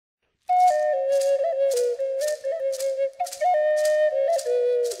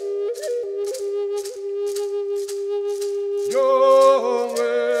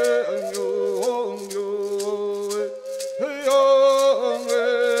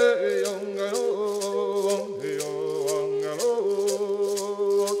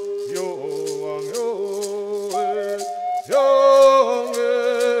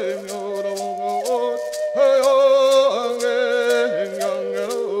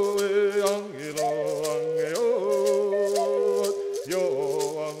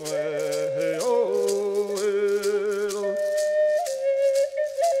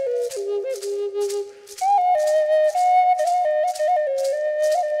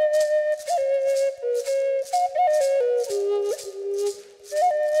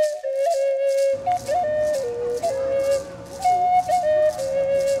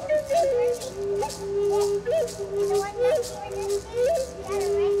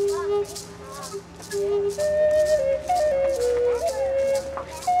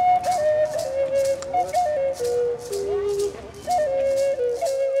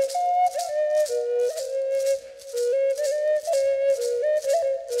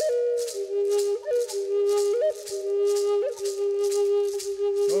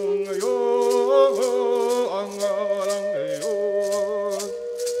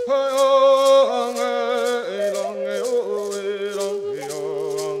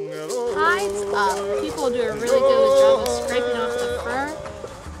sides, people do a really good job of scraping off the fur,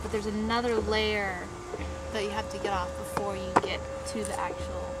 but there's another layer that you have to get off before you get to the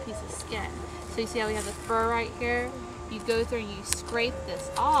actual piece of skin. So you see how we have the fur right here? You go through and you scrape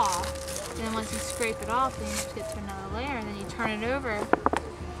this off, and then once you scrape it off, then you have to get to another layer, and then you turn it over.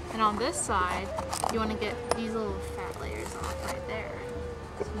 And on this side, you want to get these little fat layers off right there,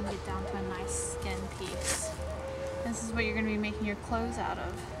 so you can get down to a nice skin piece. This is what you're going to be making your clothes out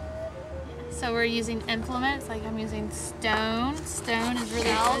of. So we're using implements, like I'm using stone. Stone is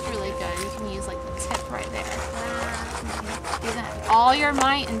really good. You can use like the tip right there. Using all your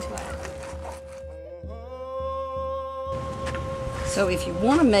might into it. So if you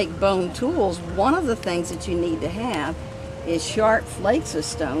want to make bone tools, one of the things that you need to have is sharp flakes of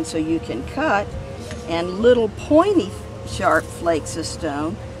stone so you can cut, and little pointy sharp flakes of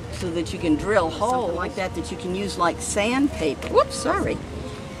stone so that you can drill holes. Something like that that you can use like sandpaper. Whoops, sorry.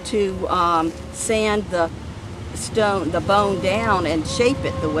 To sand the bone down and shape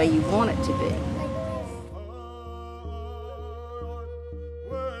it the way you want it to be.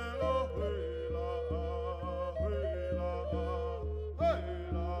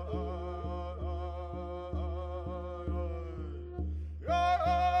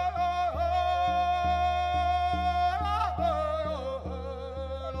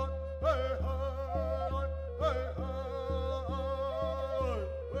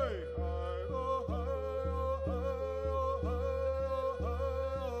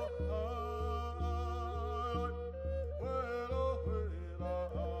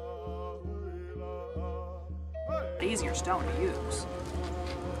 Easier stone to use.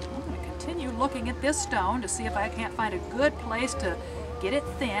 I'm going to continue looking at this stone to see if I can't find a good place to get it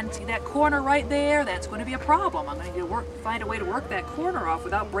thin. See that corner right there? That's going to be a problem. I'm going to find a way to work that corner off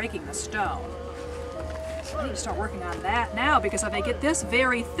without breaking the stone. So I need to start working on that now, because if I get this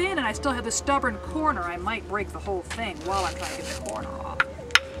very thin and I still have the stubborn corner, I might break the whole thing while I'm trying to get the corner off.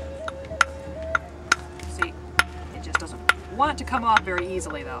 See, it just doesn't want to come off very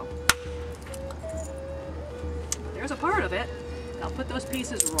easily though. There's a part of it. I'll put those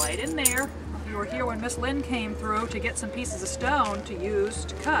pieces right in there. You were here when Miss Lynn came through to get some pieces of stone to use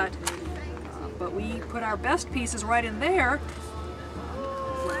to cut, but we put our best pieces right in there.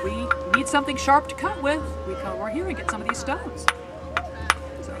 When we need something sharp to cut with, we come over here and get some of these stones.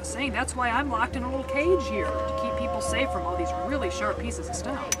 So I was saying that's why I'm locked in a little cage here, to keep people safe from all these really sharp pieces of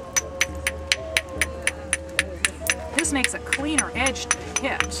stone. This makes a cleaner edge to the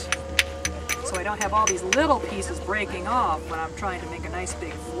kit, so I don't have all these little pieces breaking off when I'm trying to make a nice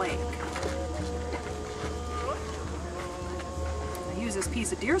big flake. I use this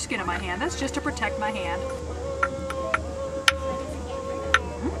piece of deerskin in my hand. That's just to protect my hand.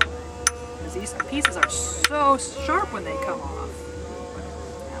 Because these pieces are so sharp when they come off.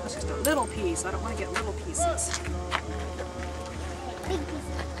 Now, that's just a little piece. I don't want to get little pieces. Big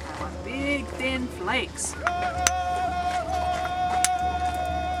pieces. I want big, thin flakes.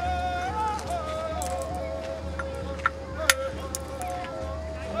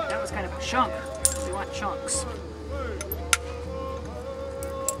 Kind of a chunk. We want chunks.